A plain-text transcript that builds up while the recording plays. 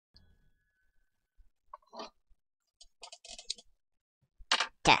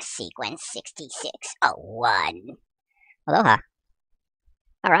sequence 6601. Aloha.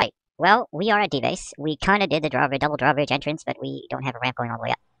 Alright, well, we are at D-Base. We kinda did the double drawbridge entrance, but we don't have a ramp going all the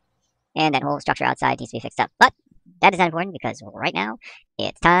way up. And that whole structure outside needs to be fixed up. But that is not important because right now,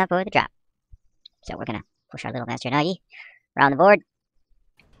 it's time for the drop. So we're gonna push our little Master Onagi around the board.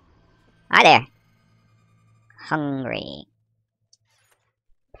 Hi there. Hungry.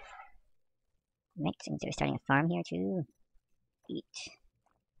 Makes sense we're starting a farm here to eat.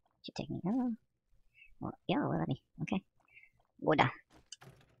 Should take me. Oh. Well, yeah, well, let me. Okay. Wood. And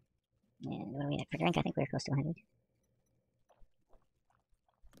what are we at for drink? I think we're close to 100.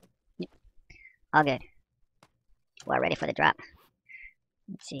 Yep. All good. We're ready for the drop.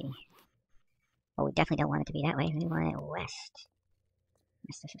 Let's see. Oh, we definitely don't want it to be that way. We want it west.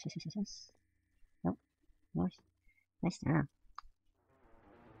 West. Nope. North. West. Oh.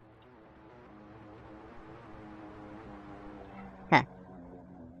 Huh.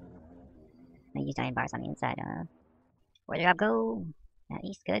 I used iron bars on the inside. Where did I go?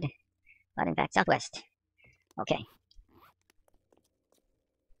 East, good. But in fact, southwest. Okay.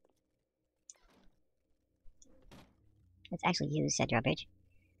 Let's actually use said drawbridge.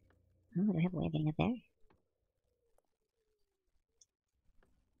 Oh, do I have a way of getting up there?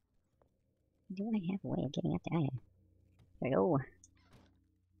 Do I have a way of getting up there? There we go.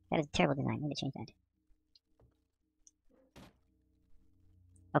 That is a terrible design. I need to change that.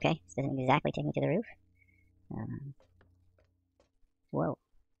 Okay, this doesn't exactly take me to the roof. Whoa.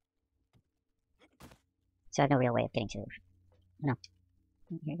 So I have no real way of getting to the roof. No.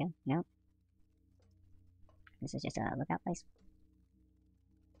 Here we go. No. This is just a lookout place.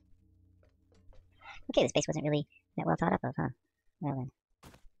 Okay, this base wasn't really that well thought up of, huh? Well then.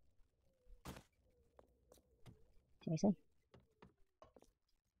 Seriously?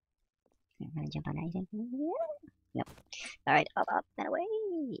 Can I run and jump on that, you think? Nope. Alright, up, and away!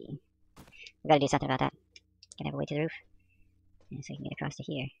 We gotta do something about that. Gotta have a way to the roof. And so we can get across to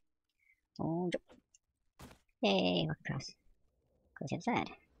here. Oh, jump. Yay, walk across. Go to the other side.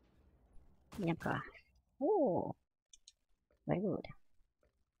 Jump across. Oh! Very good.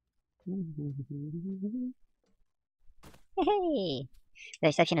 Hey! With the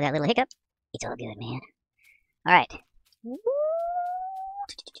exception of that little hiccup, it's all good, man. Alright. Oh,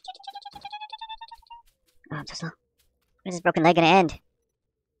 I'm so slow. Where's this broken leg gonna end?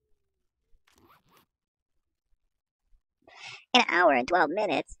 An hour and 12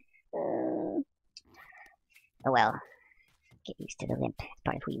 minutes? Oh well. Get used to the limp. It's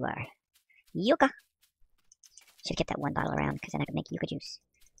part of who you are. Yucca! Should've kept that one bottle around, because then I could make yucca juice.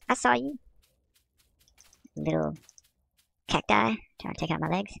 I saw you. Little cacti trying to take out my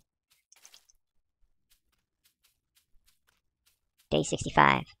legs. Day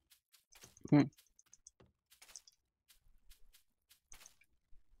 65.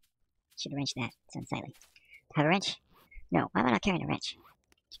 Should wrench that. It's unsightly. Have a wrench? No, why am I not carrying a wrench?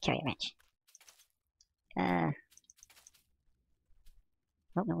 Should carry a wrench. Oh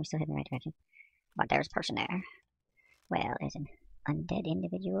no, we're still heading in the right direction. But there's a person there. Well, there's an undead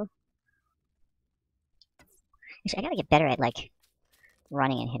individual. Actually, I gotta get better at, like,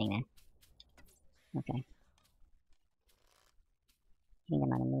 running and hitting them. Okay. Hitting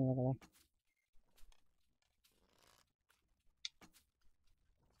them on the move over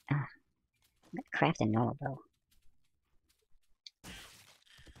there. Ah. I'm gonna craft a normal bow.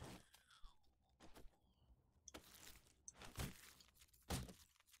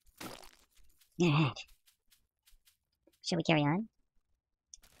 Alright. Shall we carry on?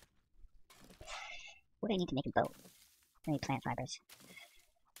 What do I need to make a boat? I need plant fibers.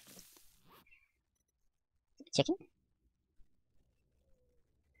 Chicken?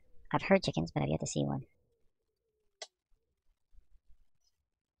 I've heard chickens, but I've yet to see one.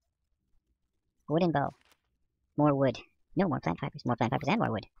 Wooden bow. More wood. No, more plant fibers. More plant fibers and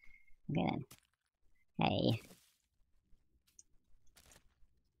more wood. Okay then. Hey.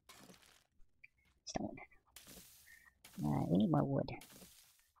 Stone. We need more wood.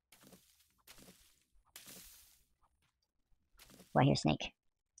 Oh, I hear snake.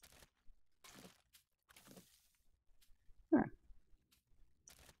 Huh.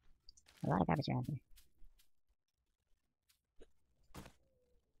 A lot of garbage around here.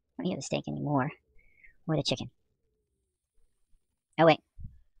 I don't hear the steak anymore. Or the chicken. Oh wait.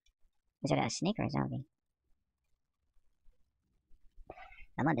 Is it a snake or a zombie?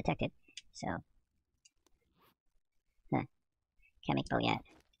 I'm undetected, so... Huh. Can't make bow yet.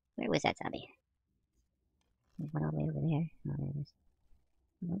 Where was that zombie? There's one all the way over there. Oh, there it is.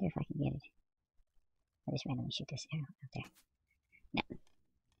 I wonder if I can get it. I'll just randomly shoot this arrow out there. No.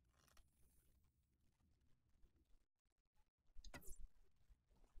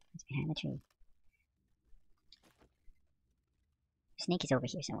 Behind the tree. Snake is over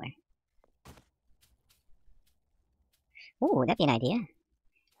here somewhere. Ooh, that'd be an idea.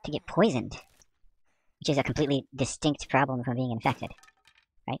 To get poisoned. Which is a completely distinct problem from being infected.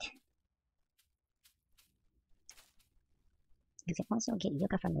 Right? You can also get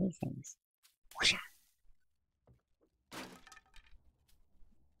yucca from these things. Whoosha. I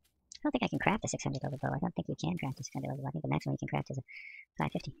don't think I can craft a 600 level bow. I don't think you can craft a 600 level bow. I think the maximum you can craft is a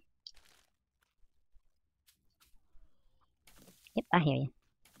 550. Yep, I hear you.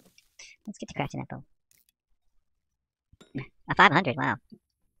 Let's get to crafting that bow. A 500, wow.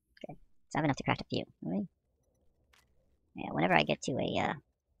 Okay. So I have enough to craft a few. Really? Yeah, whenever I get to a,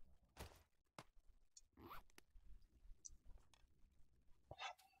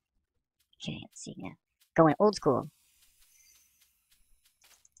 Okay, let's see now. Going old school.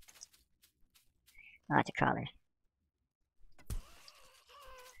 Oh, it's a crawler.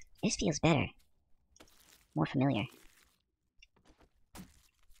 This feels better. More familiar.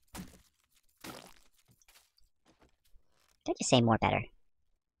 Did I just say more better?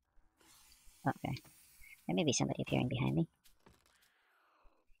 Okay. There may be somebody appearing behind me.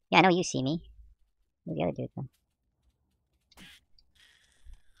 Yeah, I know you see me. Who's the other dude, though?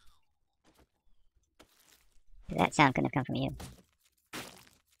 That sound couldn't have come from you.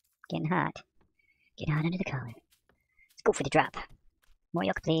 Getting hot. Get hot under the collar. Let's go for the drop. More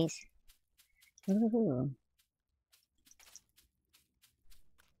yucca, please. Woohoo.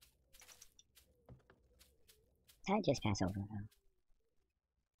 I just pass over though.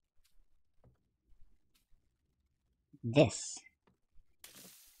 This.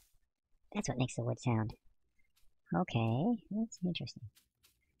 That's what makes the wood sound. Okay, that's interesting.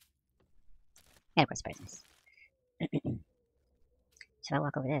 And of course, business. So I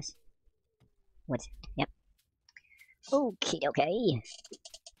walk over this. Woods. Yep. Okie dokie.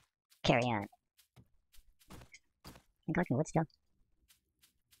 Carry on. I'm collecting wood still.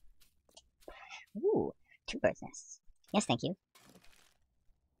 Ooh, 2 bird's nests. Yes, thank you.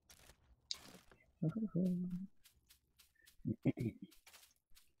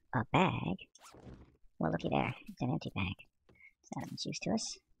 A bag? Well, looky there. It's an empty bag. It's not of much use to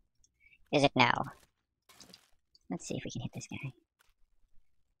us. Is it now? Let's see if we can hit this guy.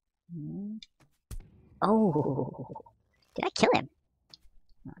 Oh! Did I kill him?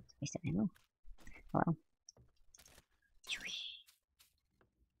 Oh, it's a waste of ammo. Well.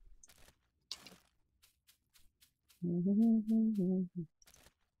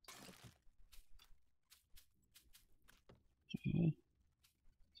 Okay.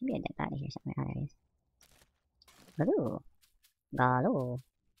 Should be a dead body here somewhere. Oh, there he is. Hello. Hello.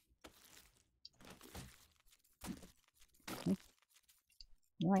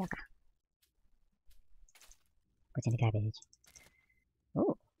 More yucca. What's in the garbage?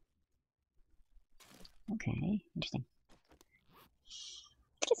 Oh. Okay. Interesting.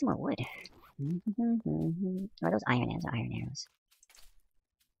 Let's get some more wood. Are those iron arrows? Iron arrows.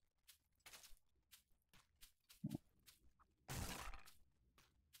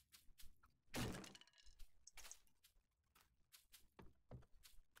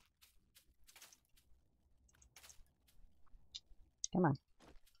 Come on.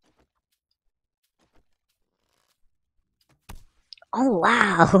 Oh,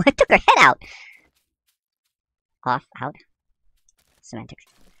 wow! I took her head out! Off, out. Semantics.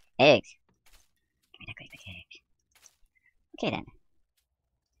 Eggs. Give me that great big egg. Okay then.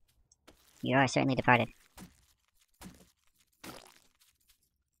 You are certainly departed.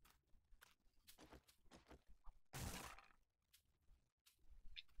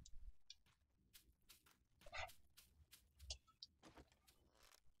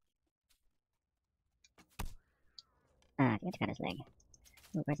 Ah, I got his leg.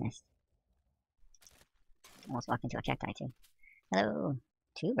 Ooh, bird's nest. Almost walked into a cacti too. Hello!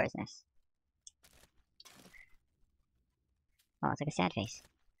 2 bird's nests. Oh, it's like a sad face.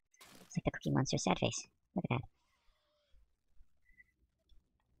 It's like the Cookie Monster's sad face. Look at that.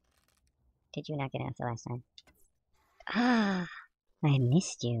 Did you not get enough the last time? Ah! I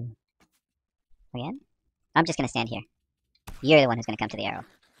missed you. Again? I'm just gonna stand here. You're the one who's gonna come to the arrow.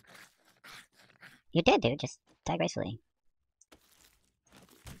 You're dead, dude. Just die gracefully.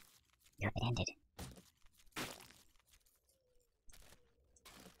 You have been ended.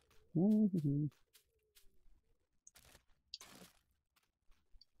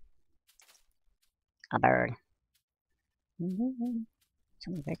 A bird. So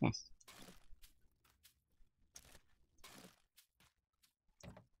many bird's nests.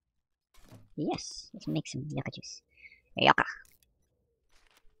 Yes, let's make some yucca juice. Yucca.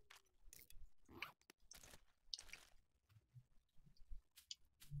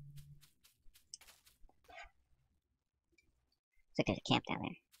 like there's a camp down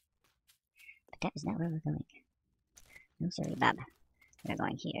there. But that is not where we're going. No, sorry, Bob. We're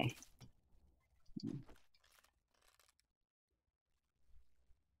going here.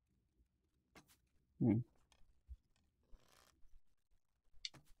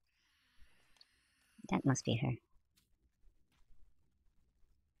 That must be her.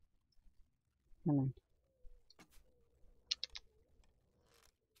 Come on.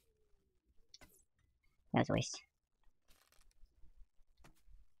 That was a waste.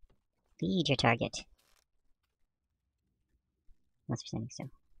 Lead your target. Unless we're standing still.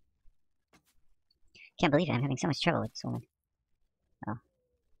 Can't believe it, I'm having so much trouble with this woman. Oh.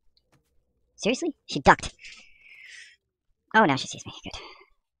 Seriously? She ducked. Oh, now she sees me. Good.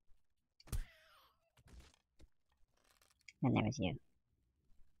 And there was you.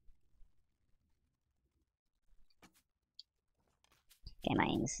 Okay, my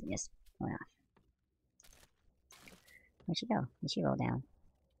aim's just going off. Where'd she go? Did she roll down?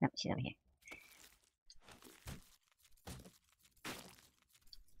 No, she's over here.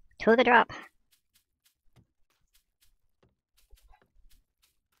 To the drop!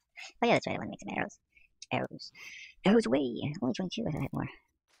 Oh yeah, that's right, I want to make some arrows. Arrows. Arrows away! Only 22, I thought I had more.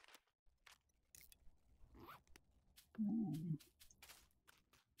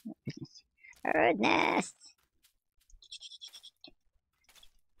 Bird's nest. Bird nest!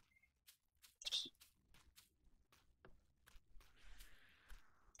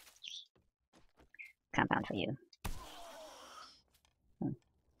 Compound for you.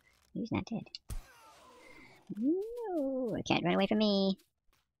 Who's not dead? No, I can't run away from me.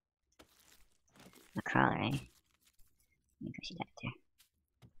 A crawler, eh? Maybe I should dive there.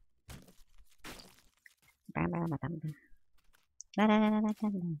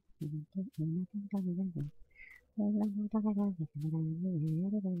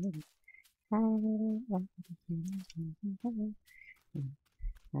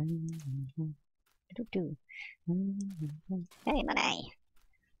 Hey, money!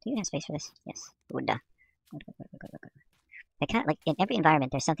 Do you have space for this? Yes. Wood. They kind of like in every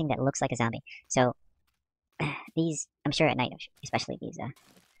environment. There's something that looks like a zombie. So these, I'm sure, at night, especially these,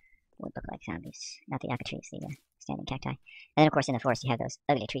 would look like zombies. Not the yucca trees, the standing cacti. And then, of course, in the forest, you have those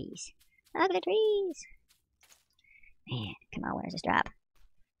ugly trees. Ugly trees. Man, come on, where's this drop?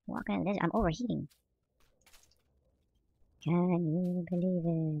 Walking in this, I'm overheating. Can you believe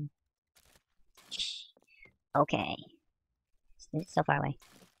it? Okay. It's so far away.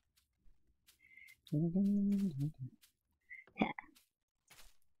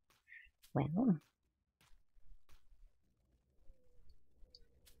 Well.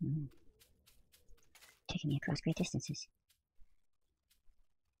 Taking me across great distances.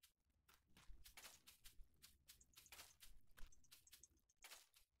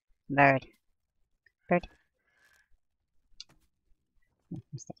 Bird. Bird.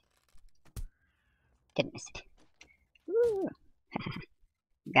 Missed it. Didn't miss it. Woo!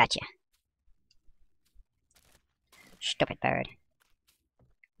 Gotcha. Stupid bird.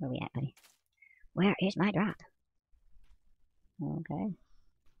 Where we at, buddy? Where is my drop? Okay.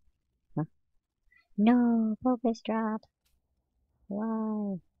 Huh? No, bogus drop.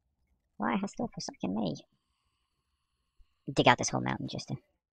 Why? Why hostile for sucking me? Dig out this whole mountain just to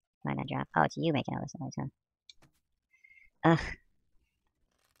find that drop. Oh, it's you making all this noise, huh? Ugh.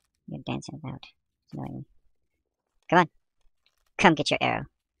 You're dancing about. It's annoying me. Come on. Come get your arrow.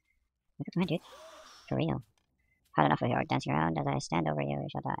 Look at my dude. For real. Hot enough of you are dancing around as I stand over you, you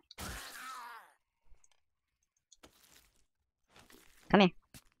shall die. Come here.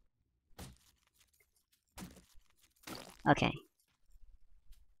 Okay.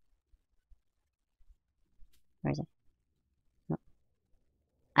 Where is it? Oh.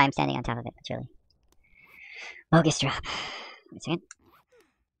 I'm standing on top of it, literally. Bogus drop. Wait a second.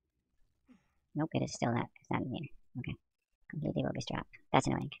 Nope, it is still not. It's not in here. Okay. Completely bogus drop. That's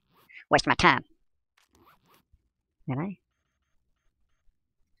annoying. Waste my time. Am I?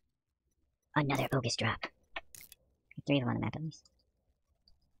 Another bogus drop. 3 of them on the map at least.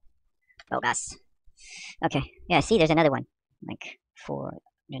 Bogus. Okay. Yeah, see, there's another one. Like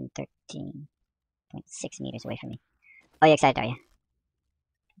 413.6 meters away from me. Oh, you excited, are you?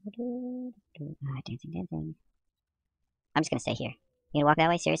 Ah, dancing, dancing. I'm just gonna stay here. You gonna walk that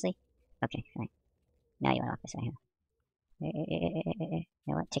way? Seriously? Okay, fine. Now you wanna walk this way, huh? You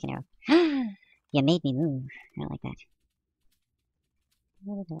know what? Take an arrow. You made me move. I don't like that.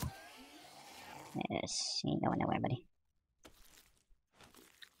 Yes, you ain't going nowhere, buddy.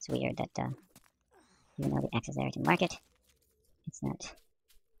 It's weird that, even though the X is there to mark it, it's not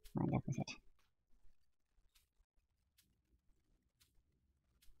lined up with it.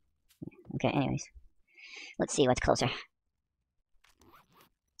 Okay, anyways. Let's see what's closer.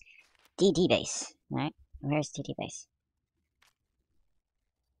 DD base. Alright, where's DD base?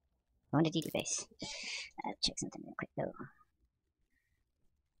 Going to DD base. Check something real quick though.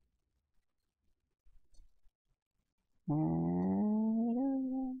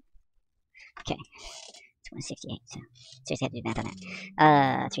 Okay. It's 168, so seriously have to do math on that.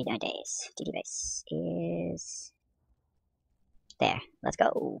 3 different days. DD base is there. Let's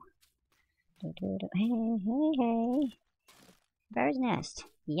go. Hey. Bird's nest.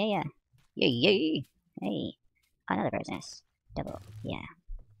 Yeah. Yay. Hey. Another bird's nest. Double. Yeah.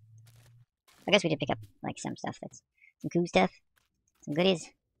 I guess we did pick up, like, some stuff that's some cool stuff. Some goodies.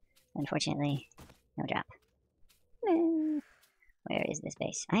 Unfortunately, no drop. Where is this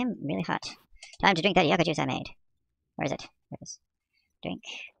base? I am really hot. Time to drink that yucca juice I made. Where is it? There it is. Drink.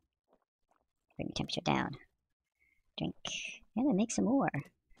 Bring the temperature down. Drink. And then make some more.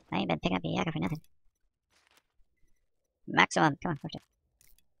 I ain't been picking up the yucca for nothing. Maximum. Come on, lift it.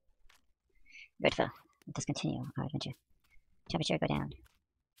 Grateful. Let us continue our adventure. Temperature go down.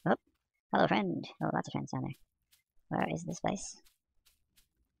 Oh, hello friend. Oh, lots of friends down there. Where is this place?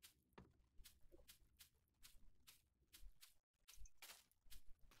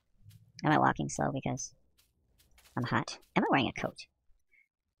 Am I walking slow because I'm hot? Am I wearing a coat?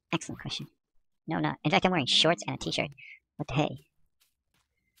 Excellent question. No, not. In fact, I'm wearing shorts and a t-shirt. What the hey?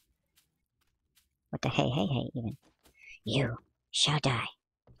 What the hey, even? You shall die.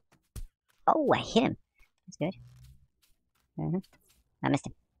 Oh, I hit him. That's good. I missed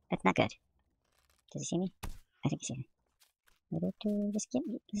him. That's not good. Does he see me? I think he sees me.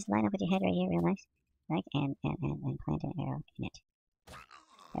 Just line up with your head right here, real nice. Like, and plant an arrow in it.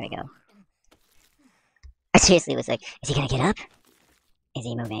 There we go. I seriously was like, is he gonna get up? Is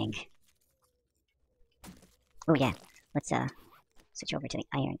he moving? Oh yeah. Let's switch over to the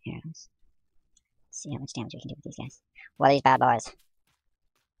iron arrows. See how much damage we can do with these guys. What are these bad boys?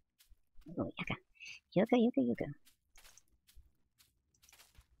 Oh, yucca. Yucca.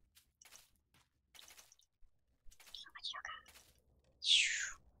 So much yucca.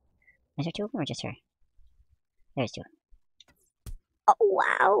 Is there 2 of them or just her? There's 2. Oh,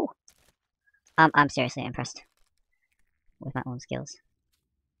 wow! I'm seriously impressed with my own skills.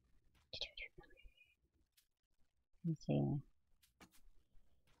 Let's see.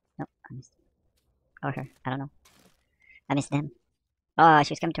 Nope, I missed. Or her. I don't know. I missed them. Oh,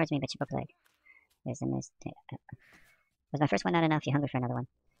 she was coming towards me, but she broke the leg. Was my first one not enough? You hungry for another one?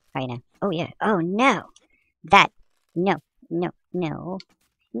 How are you now? Oh, yeah. Oh, no! No.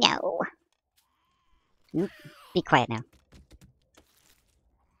 Be quiet now.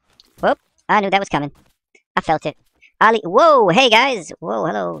 Whoop. I knew that was coming. I felt it. Ali. Whoa, hey, guys. Whoa,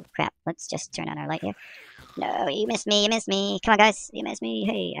 hello. Crap. Let's just turn on our light here. No, you missed me. Come on, guys. You missed me.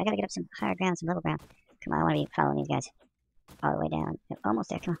 Hey, I gotta get up some higher ground, some level ground. Come on, I want to be following these guys. All the way down. Almost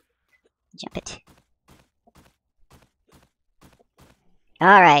there. Come on. Jump it.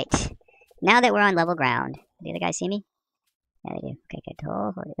 Alright. Now that we're on level ground. Do the other guys see me? Yeah, they do. Okay, good.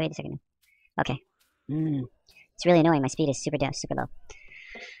 Oh, wait a second. Okay. It's really annoying. My speed is super low.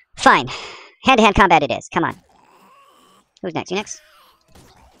 Fine. Hand-to-hand combat it is. Come on. Who's next? You next?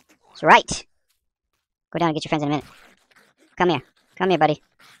 That's right. Go down and get your friends in a minute. Come here, buddy.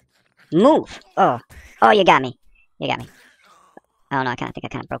 Move! Oh, you got me. I don't know, I think I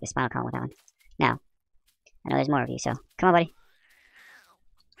kind of broke his spinal column with that one. Now, I know there's more of you, so come on, buddy.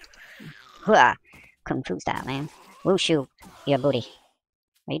 Hooah! Kung Fu style, man. Wushu, your booty.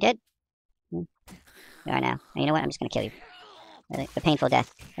 Are you dead? You are now. And you know what? I'm just gonna kill you. The painful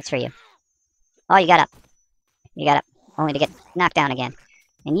death. That's for you. Oh, you got up. Only to get knocked down again.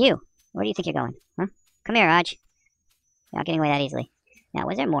 And you, where do you think you're going? Huh? Come here, Raj. You're not getting away that easily. Now,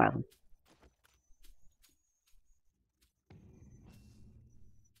 was there more of them?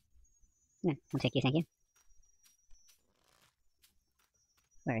 Yeah, I'll take you, thank you.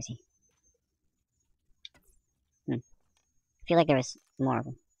 Where is he? I feel like there was more of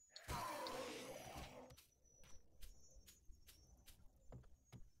them.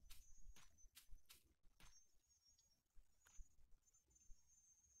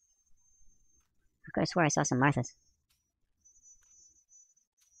 I could have swore I saw some Marthas.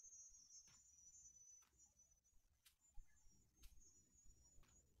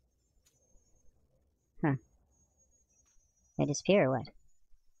 Huh. They disappear or what?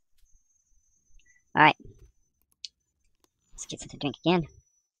 Alright. Let's get something to drink again.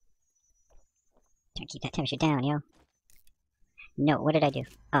 Try to keep that temperature down, yo. No, what did I do?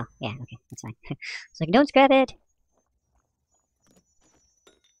 Oh, yeah, okay, that's fine. It's like, don't scrap it!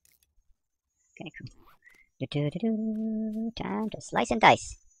 Okay, cool. Time to slice and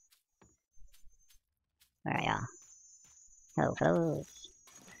dice. Where are y'all? Hello, fellows.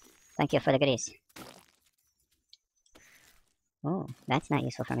 Thank you for the goodies. Oh, that's not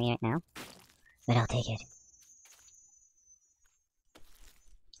useful for me right now. But I'll take it.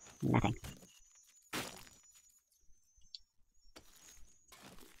 Nothing.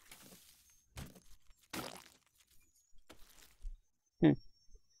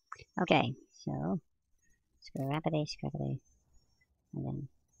 Okay, so scrappity, scrappity, and then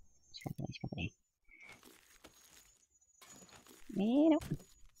scrappity, scrappity. Nope.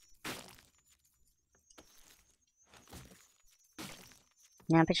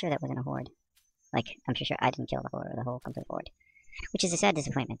 No, I'm pretty sure that wasn't a horde. Like, I'm pretty sure I didn't kill the horde, or the whole complete horde. Which is a sad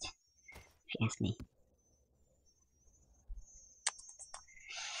disappointment, if you ask me.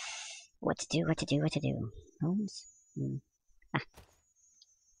 What to do, what to do, what to do? Homes? Ah.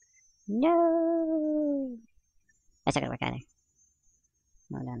 No! That's not gonna work either.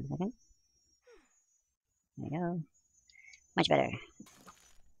 Hold on a second. There we go. Much better.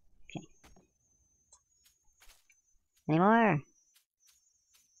 Okay. Any more?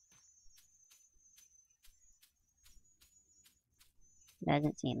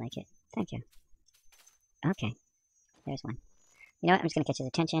 Doesn't seem like it. Thank you. Okay. There's one. You know what? I'm just gonna catch his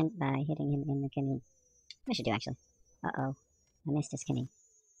attention by hitting him in the kidney. I should do, actually. Uh-oh. I missed his kidney.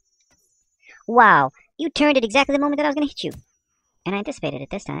 Wow! You turned at exactly the moment that I was gonna hit you. And I anticipated it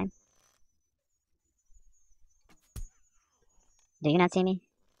this time. Do you not see me?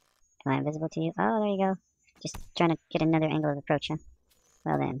 Am I invisible to you? Oh, there you go. Just trying to get another angle of approach, huh?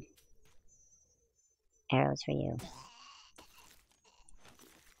 Well then. Arrows for you.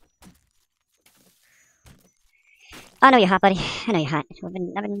 I know you're hot, buddy. I know you're hot. I've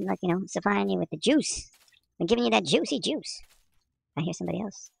been like, you know, supplying you with the juice. Been giving you that juicy juice. I hear somebody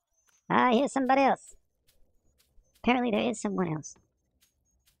else. I hear somebody else. Apparently there is someone else.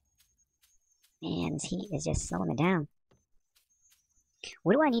 Man, this heat is just slowing me down.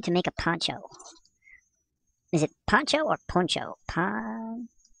 What do I need to make a poncho? Is it poncho or poncho? Poncho?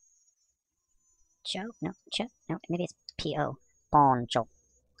 No, cho? No, maybe it's P-O. Poncho.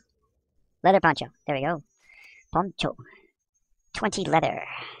 Leather poncho. There we go. Poncho. 20 leather.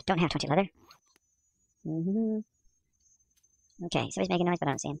 Don't have 20 leather. Okay, so he's making noise, but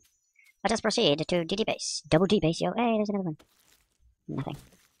I don't see him. Let us proceed to DD base. Double D base, yo. Hey, there's another one. Nothing.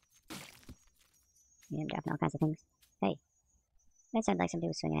 Yeah, I'm dropping all kinds of things. Hey. That sounded like somebody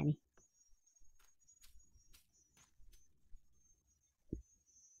was swinging at me.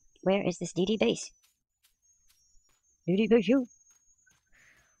 Where is this DD base? DD base, you.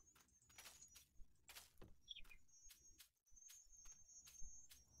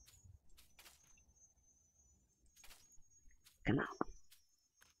 Come on.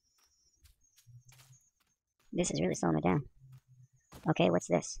 This is really slowing me down. Okay, what's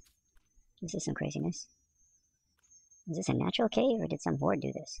this? This is some craziness. Is this a natural cave, or did some horde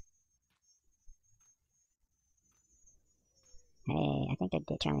do this? Hey, I think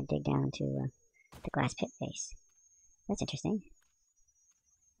they're trying to dig down to the glass pit base. That's interesting.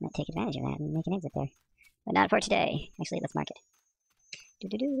 Might take advantage of that and make an exit there. But not for today. Actually, let's mark it.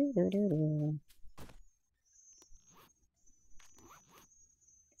 Do-do-do-do-do-do.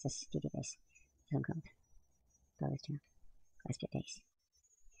 What's this DD base? What's it called? Bogus trap. Glass pit base.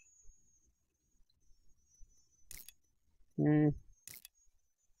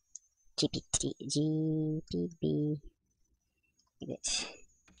 GPB. Exit.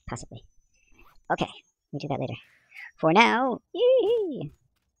 Possibly. Okay, we'll do that later. For now, yee! I'm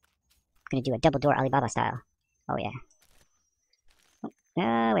gonna do a double door Alibaba style. Oh yeah. Oh,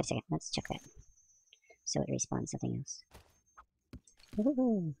 wait a second. Let's check that. So it respawns something else.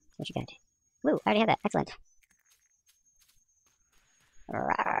 Woohoo! What you got? Woo! I already have that. Excellent.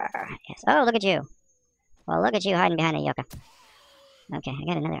 Rawr. Yes. Oh, look at you. Well, look at you hiding behind a yoka. Okay, I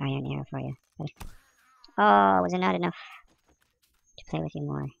got another iron arrow for you. Oh, was it not enough to play with you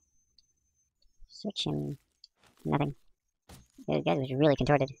more? Search him. Nothing. The guy was really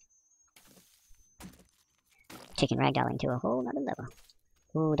contorted. Taking ragdolling to a whole nother level.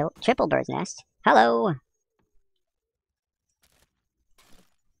 Ooh, triple bird's nest. Hello!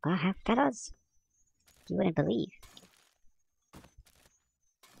 I have feathers. You wouldn't believe.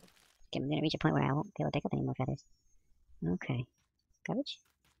 Okay, I'm gonna reach a point where I won't be able to pick up any more feathers. Okay. Garbage?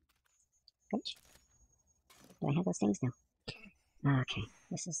 Garbage? Do I have those things? No. Okay,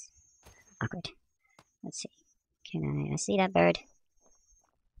 this is awkward. Let's see. Can I see that bird?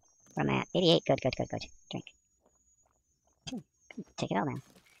 Where am I at? 88. Good, good, good, good. Drink. Okay, take it all now.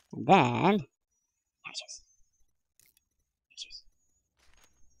 And then... Hatches. Hatches.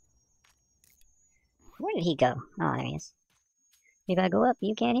 Where did he go? Oh, there he is. If I go up,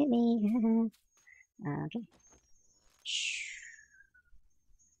 you can't hit me. Okay. Shh.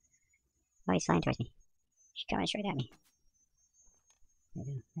 Oh, he's flying towards me. She's coming straight at me. There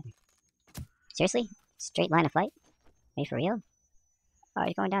we go. Seriously? Straight line of flight? Are you for real? Oh,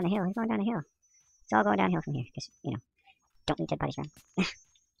 he's going down the hill. He's going down the hill. It's all going downhill from here. Because, you know, don't need dead bodies around.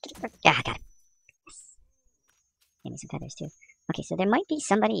 Yeah, I got him. Yes. Give me some feathers, too. Okay, so there might be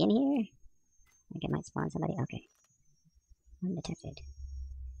somebody in here. I think it might spawn somebody. Okay. Undetected.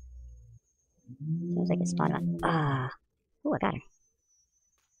 Seems like it spawned on. Ah. Ooh, I got her.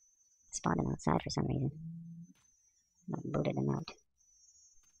 Spawned them outside for some reason. I booted them out.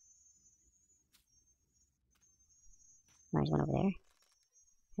 There's one over there.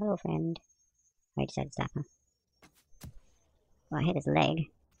 Hello, friend. Oh, he decided to stop, huh? Oh, I hit his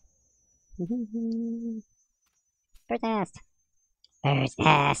leg. Bird's nest. Bird's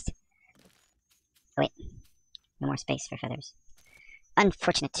nest. Oh, wait. No more space for feathers.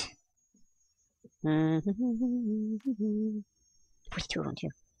 Unfortunate. 42 of them,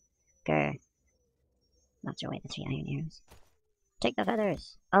 too. Grr. I'll throw away the 3 iron arrows. Take the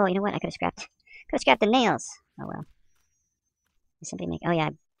feathers. Oh, you know what? I could have scrapped the nails. Oh, well. Simply make. Oh, yeah.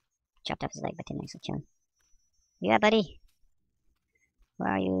 I chopped off his leg, but didn't actually kill him. Yeah, buddy.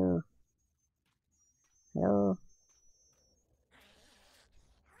 Where are you? Hello?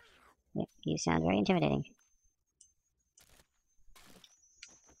 Yep, you sound very intimidating.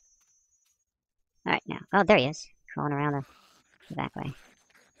 Alright, now. Oh, there he is. Crawling around the back way.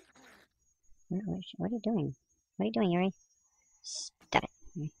 What are you doing? What are you doing, Yuri? Stop it.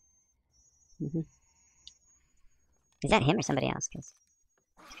 Is that him or somebody else? Because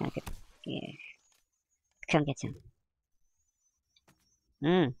it's kind of good. Yeah. Come get some.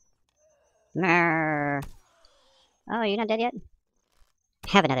 Mrrr. Oh, you're not dead yet?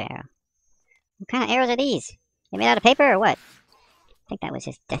 Have another arrow. What kind of arrows are these? They made out of paper or what? I think that was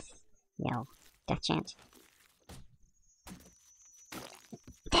his death yell. Death chant.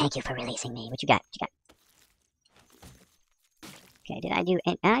 Thank you for releasing me. What you got? What you got? Okay,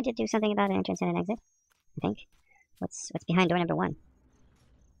 I did do something about an entrance and an exit? I think. What's behind door number 1?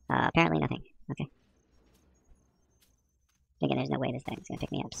 Apparently nothing. Okay. Again, there's no way this thing's gonna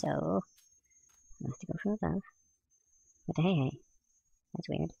pick me up, so I'll have to go from above. What the hey? That's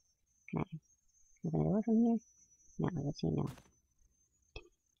weird. Can I open a door from here? No, let's see, no.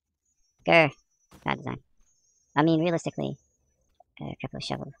 Grr. Bad design. I mean, realistically, a couple of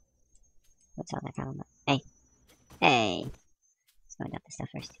shovels would solve that problem, but hey. Hey! Let's go and dump this stuff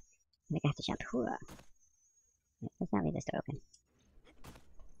first. I think I have to jump. Hoorah. Let's not leave this door open.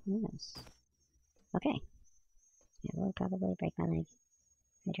 Yes. Okay. Yeah, we'll probably break my leg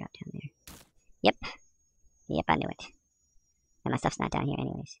if I drop down there. Yep. Yep, I knew it. And my stuff's not down here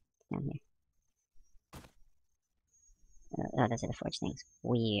anyways. Down here. Oh, those are the forge things.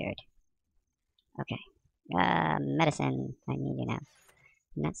 Weird. Okay. Medicine. I need you now.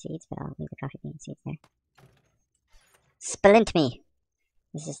 Not seeds, but I'll leave the coffee bean seeds there. Splint me!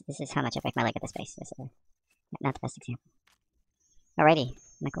 This is how much I break my leg at this base. This is not the best example. Alrighty.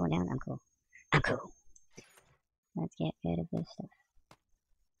 Am I going down? I'm cool. I'm cool. Let's get rid of this stuff.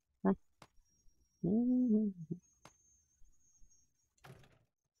 Huh?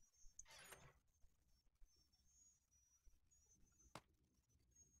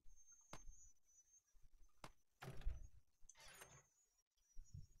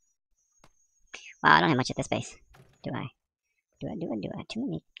 Wow, I don't have much at this base. Do I? Do I? Too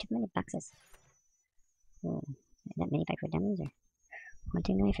many boxes. Oh, is that mini pipe for dummies or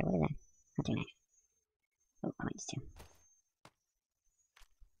hunting knife or what is that? Hunting knife. Oh, coins too.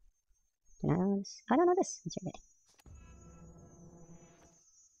 Do I know this? Oh, I don't know this. That's really good.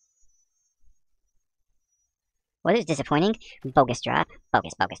 What is disappointing? Bogus drop.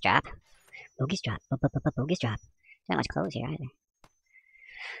 Bogus drop. Bogus drop. Bogus drop. Not much clothes here either.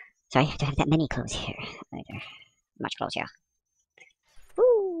 Sorry, I don't have that many clothes here either. Much clothes here.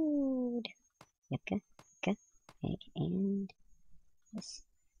 Food. Yucca, egg, and this.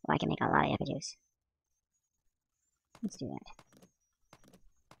 Oh, I can make a lot of yucca juice. Let's do that.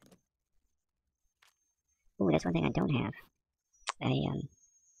 Ooh, that's one thing I don't have. I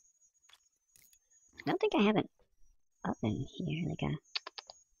don't think I have an oven here, like a,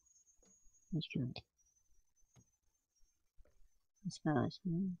 what you call it? I suppose.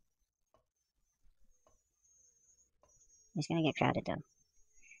 It's gonna get crowded though.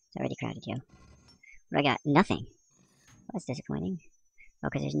 It's already crowded, yo. But I got nothing. Well, that's disappointing. Oh,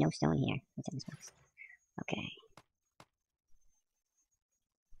 because there's no stone here. What's in this box? Okay.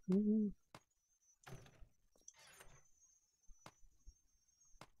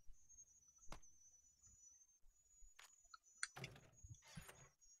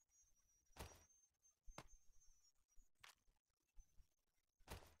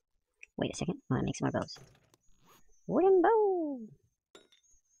 Wait a second. I want to make some more bows. Wooden bow!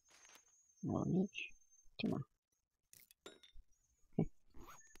 We'll make 2 more. Okay.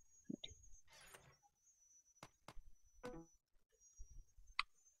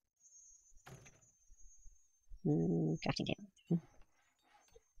 Crafting table.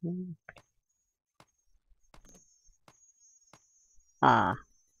 Ah.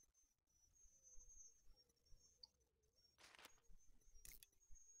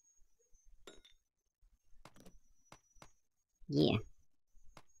 Yeah.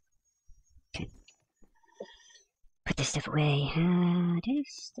 Okay. Put this stuff away.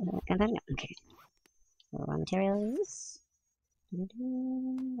 Gunpowder? No. Okay. Raw materials.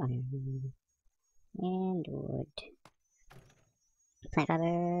 Iron. And wood. Plant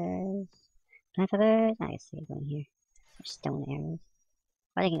fibers. Plant fibers. I guess they can go in here. There's stone arrows.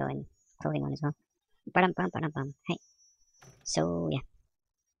 Or they can go in clothing one as well. Ba-dum-bum. Hey. So, yeah.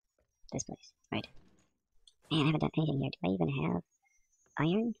 This place. Right. Man, I haven't done anything here. Do I even have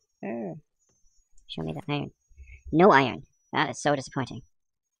iron? Show me the iron. No iron. That is so disappointing.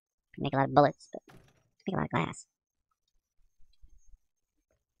 Could make a lot of bullets, but make a lot of glass.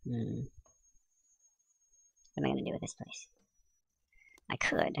 What am I going to do with this place? I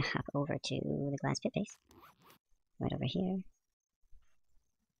could hop over to the glass pit base. Right over here.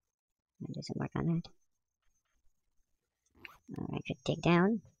 And do some work on that. Or I could dig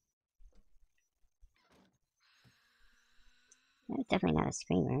down. That's definitely not a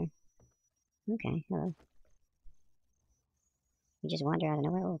screamer. Okay, hello. You just wander out of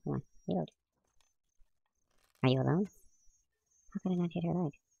nowhere? Oh, come on. Reload. Are you alone? How could I not hit her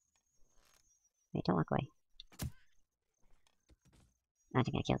leg? Wait, don't walk away. I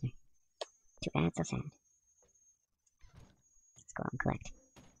think I killed her. Too bad, so sad. Let's go out and collect.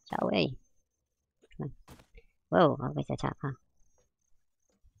 Shall we? Come on. Whoa, all the way to the top, huh?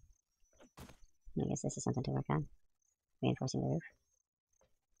 I guess this is something to work on. Reinforcing the roof.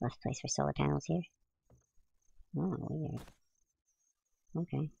 Left place for solar panels here. Oh, weird.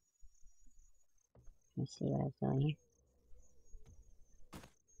 Okay. Let's see what I was doing here.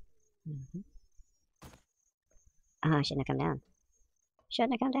 Oh, I shouldn't have come down.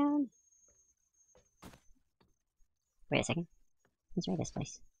 Shouldn't have come down. Wait a second. Let's raid this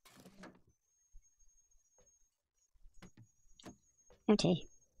place. Empty.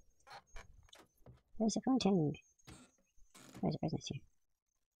 There's a fountain. There's a business here.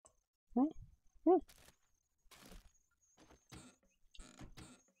 What? Oh.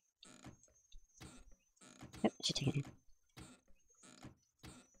 Oh, I should take it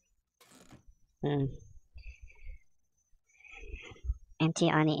in. Empty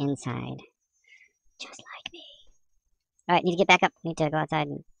on the inside. Just like me. Alright, need to get back up. Need to go outside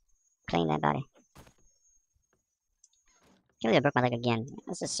and clean that body. I can't believe I broke my leg again.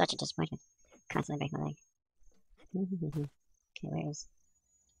 This is such a disappointment. Constantly break my leg. Okay, where is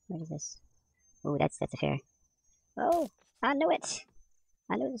this? Oh, that's a fair. Oh, I knew it.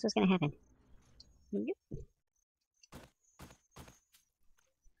 I knew this was gonna happen. Yep.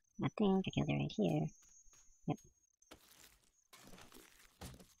 I think I killed it right here. Yep.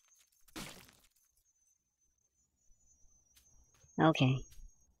 Okay.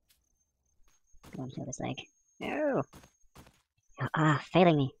 Go and kill this leg. No!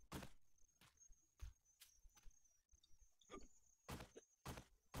 Failing me.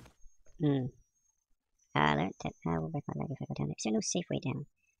 I learned that I will break my leg if I go down there. Is there no safe way down?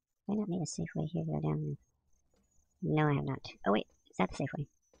 Have I not made a safe way here to go down? No, I have not. Oh wait, is that the safe way?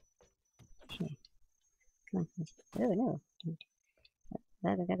 Here. Come on. Oh no. Go.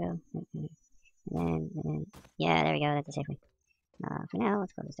 And then, yeah, there we go, that's the safe way. For now,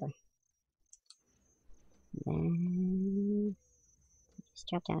 let's close this door. And then, just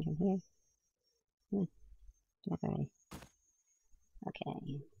drop down from here. Drop already.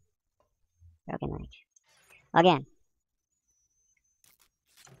 Okay. Broken leg. Again.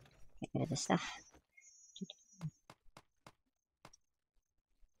 Get rid of this stuff.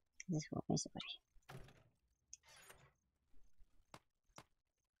 Where's the body?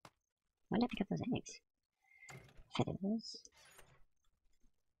 Why did I pick up those eggs? Feathers.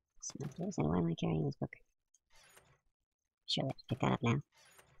 Smelters. And why am I carrying this book? Surely I pick that up now.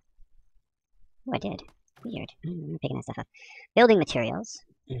 Oh, I did. Weird. I'm picking that stuff up. Building materials.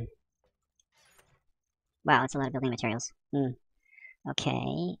 Wow, it's a lot of building materials.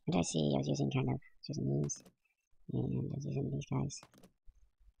 Okay. What did I see? I was using these. And I was using these guys.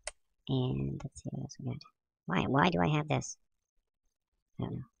 And let's see what else we got. Why do I have this? I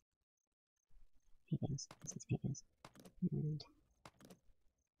don't know. Hay bales. This is hay bales. And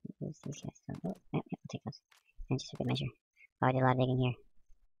use these guys. So, oh, yeah, we'll take those. And just for good measure. Oh, I did a lot of digging here.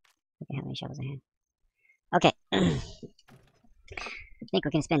 Look at how many shovels I have. Okay. I think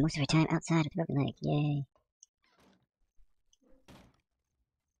we're gonna spend most of our time outside of the broken leg. Yay.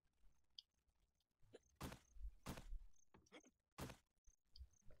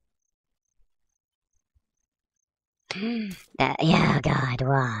 Yeah, God,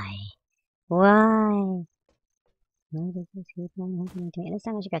 why? Why? Why does this keep on happening to me? This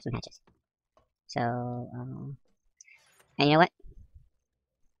time I should grab some hatches. So, and you know what?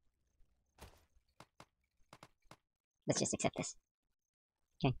 Let's just accept this.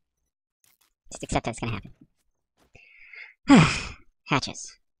 Okay. Just accept that it's gonna happen.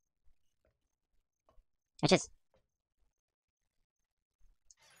 Hatches. Hatches.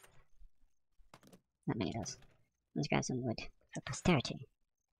 Not many of those. Let's grab some wood for posterity.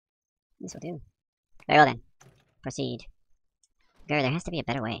 This will do. Very well then. Proceed. There has to be a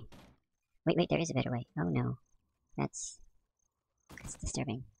better way. Wait, there is a better way. Oh no. That's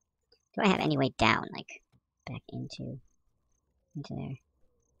disturbing. Do I have any way down, like, back into there?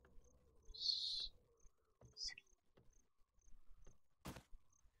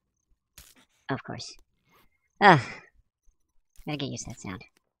 Of course. Ugh. Gotta get used to that sound.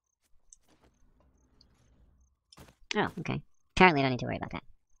 Oh, okay. Apparently I don't need to worry about that.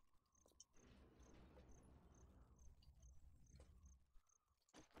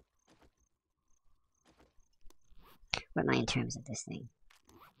 What am I in terms of this thing?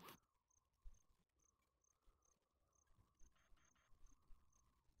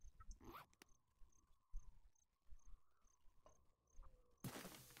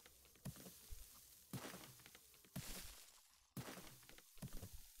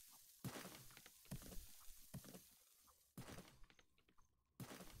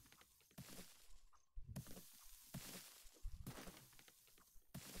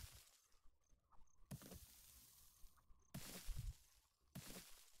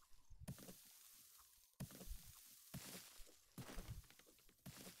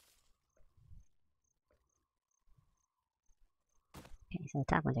 Okay, so the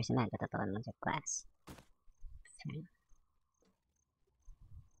top ones are cement, but the bottom ones are glass. Fair enough.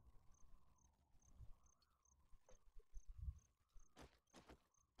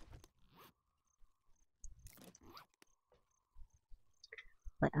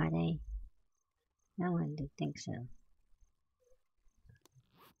 But are they? No one did think so. I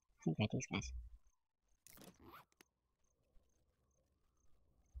think they're these guys.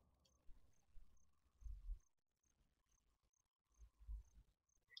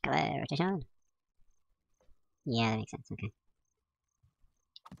 Rotation. Yeah, that makes sense. Okay.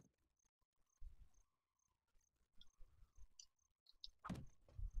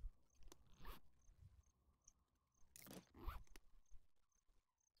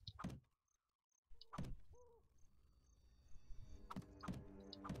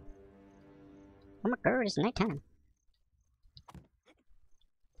 Oh my god, it's nighttime.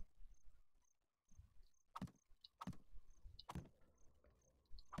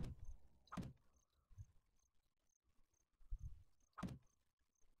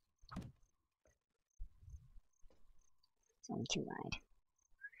 It's only too wide.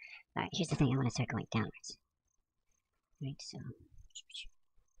 Alright, here's the thing. I want to start going downwards. Right, so...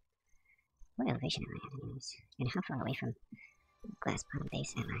 What elevation am I at anyways? And how far away from glass bottom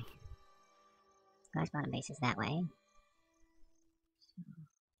base am I? Glass bottom base is that way. So,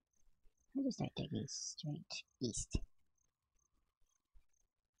 I'll just start digging straight east.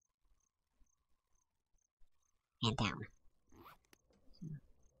 And down. So,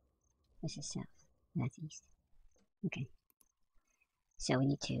 this is south. That's east. Okay. So we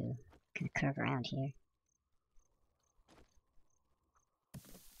need to kind of curve around here.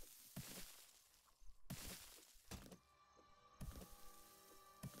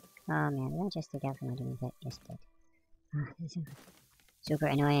 Oh man, did I just dig out from underneath it? Yes, I did. Ah, this is super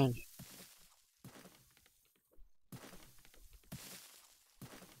annoying.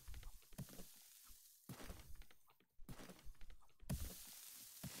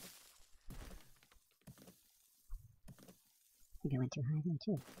 I think I went too high there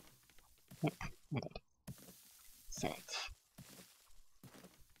too. Yep, I did. Set it.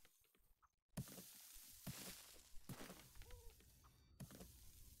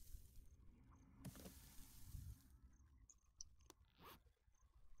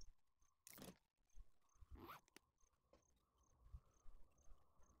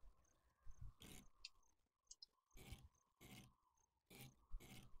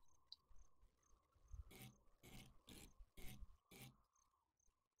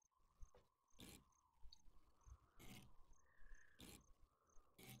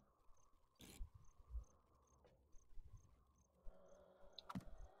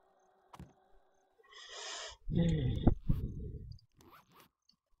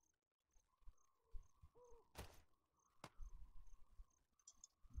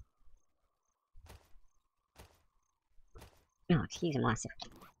 Oh, excuse me, massive.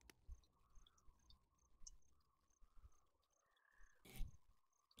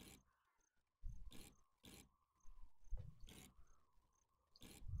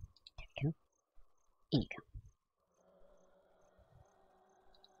 There we go. In you go.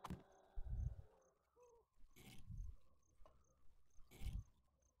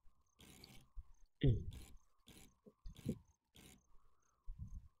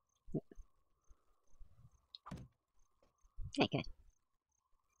 Okay, good.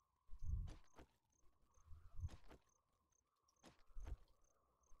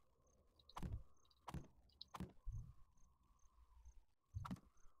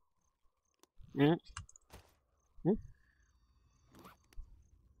 Mm. Mm.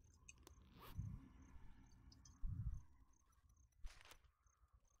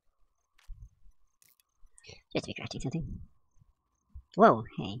 Just to be crafting something. Whoa,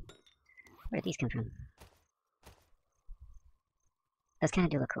 hey. Where did these come from? Those kind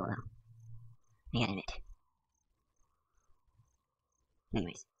of do look cool, though. I gotta admit.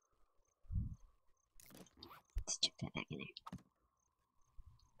 Anyways. Let's chuck that back in there.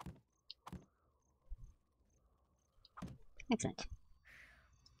 Excellent.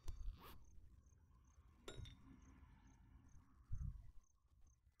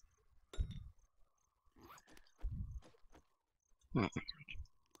 No, that's not gonna work.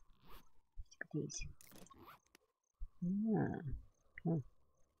 Let's go with these. Oh, cool.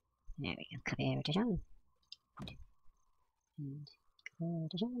 There we go. Cover to John. Good. And cover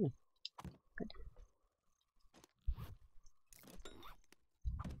to John. Good.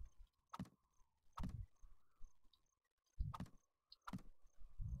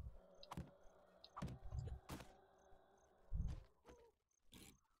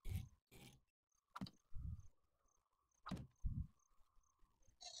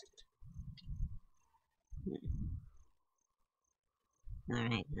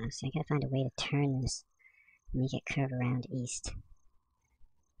 Alright, now see, I gotta find a way to turn this, make it curve around east.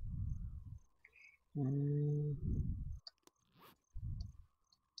 Can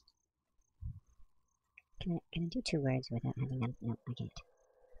I do two words without having them? No, I can't.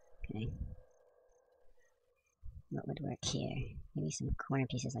 Okay. What would work here? Maybe some corner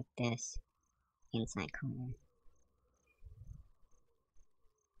pieces like this. Inside corner.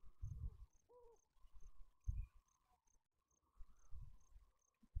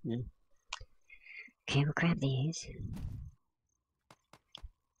 Okay, we'll grab these.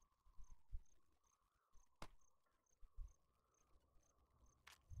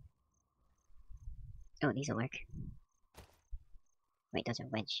 Oh, these will work. Wait, those are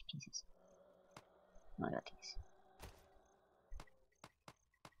wedge pieces. What about these?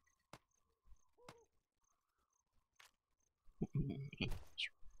 Okay.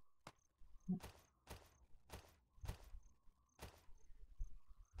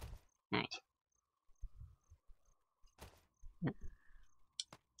 Alright.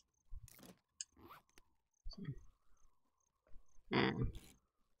 So,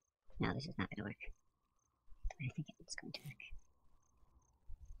 no, this is not gonna work. But I think it's going to work.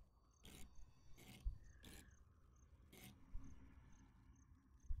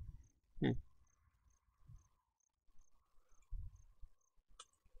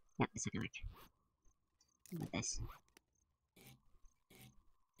 No, it's not gonna work. How about this?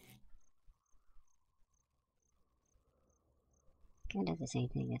 Kinda does the same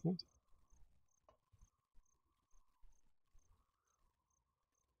thing, doesn't it?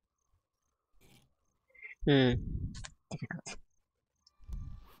 Difficult.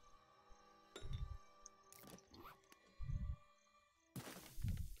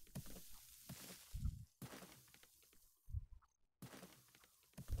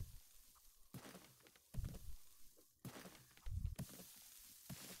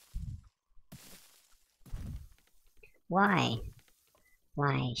 Why?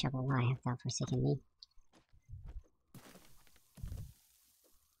 Why, Shovel, why hast thou forsaken me?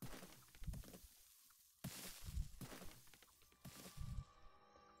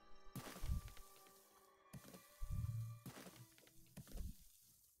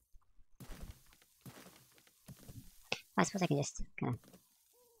 I suppose I can just kind of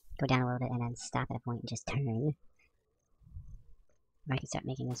go down a little bit and then stop at a point and just turn. Or I can start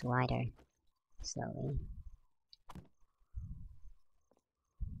making this wider slowly.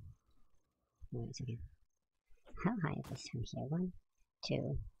 Wait a second. How high is this from here? 1,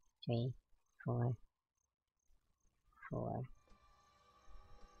 2, 3, 4, 4.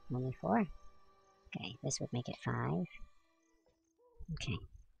 Only 4? Okay, this would make it 5. Okay.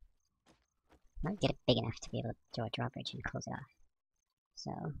 Might get it big enough to be able to throw a drawbridge and close it off.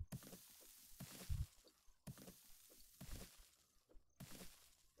 So.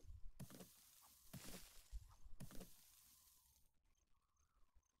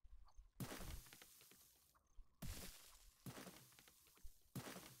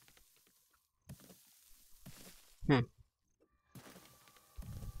 Hmm.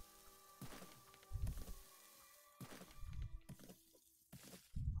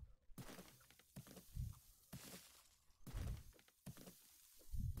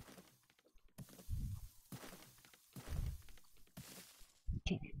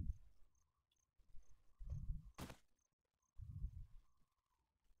 Okay.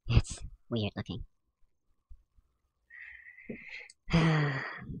 It's weird looking. Yeah,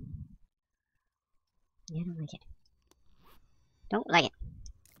 I don't like it. Don't like it.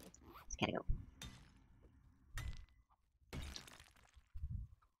 It's gotta go.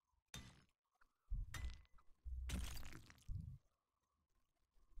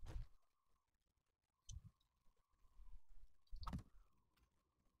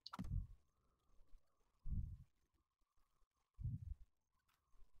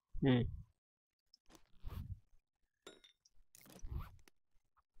 Hmm.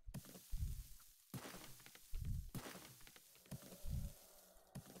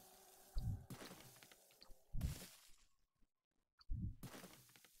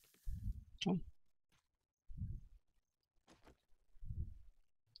 Okay.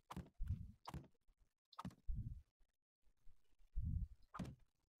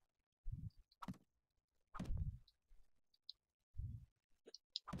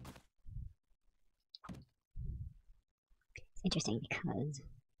 It's interesting because it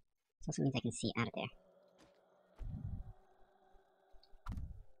also means I can see out of there.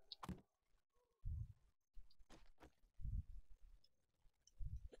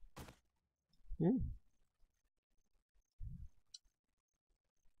 Hmm.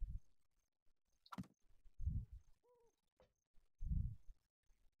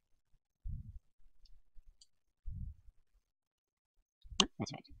 Oh,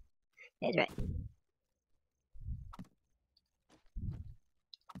 that's right. That's right.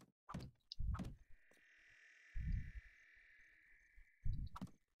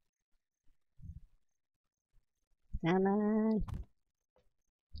 Come on.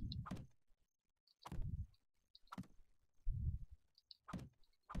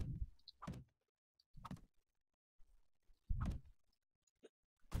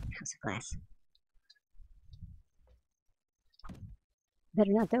 House of glass.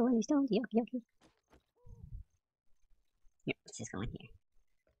 Better not throw any stones. Yuck, yuck, yuck. Here, let's just go in here.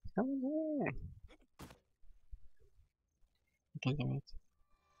 Go in there. You can do it.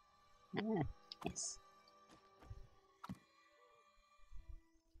 Ah, yes.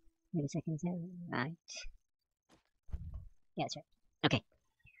 Wait a second, is that right? Yeah, that's right. Okay.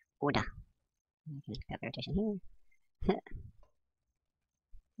 Order. I can have rotation here.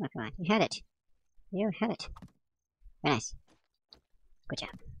 Oh, come on. You had it. You had it. Very nice. Good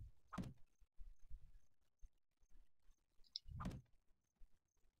job.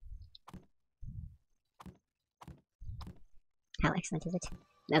 How excellent is it?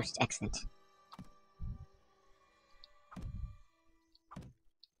 Most excellent.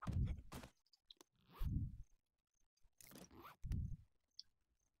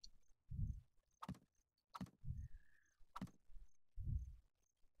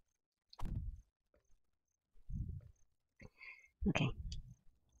 Okay.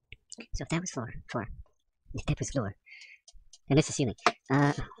 So if that was floor, if that was floor, and this is ceiling.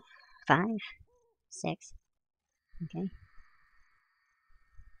 5, 6. Okay.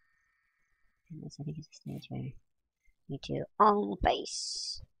 And this I think is the stage where you need to on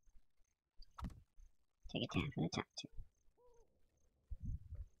base. Take it down from the top too.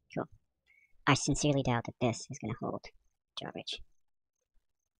 Cool. I sincerely doubt that this is gonna hold drawbridge.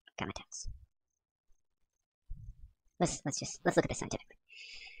 Gamatats. Let's look at this scientifically.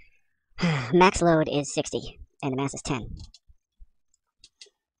 Max load is 60 and the mass is 10.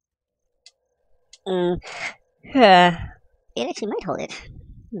 It actually might hold it.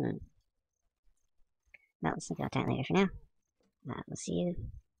 Well, let's think about that later for now. We'll see you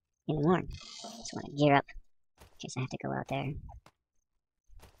in the morning. Just want to gear up in case I have to go out there.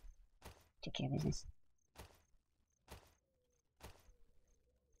 Take care of business.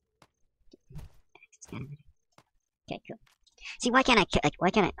 Okay, cool. See, why can't I, oh,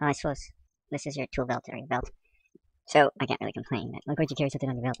 I suppose this is your tool belt or your belt. So, I can't really complain. Look like you carry something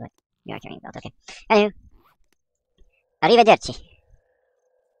on your belt, but you are carrying a belt, okay. Hello. Arrivederci.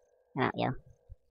 Oh, yo.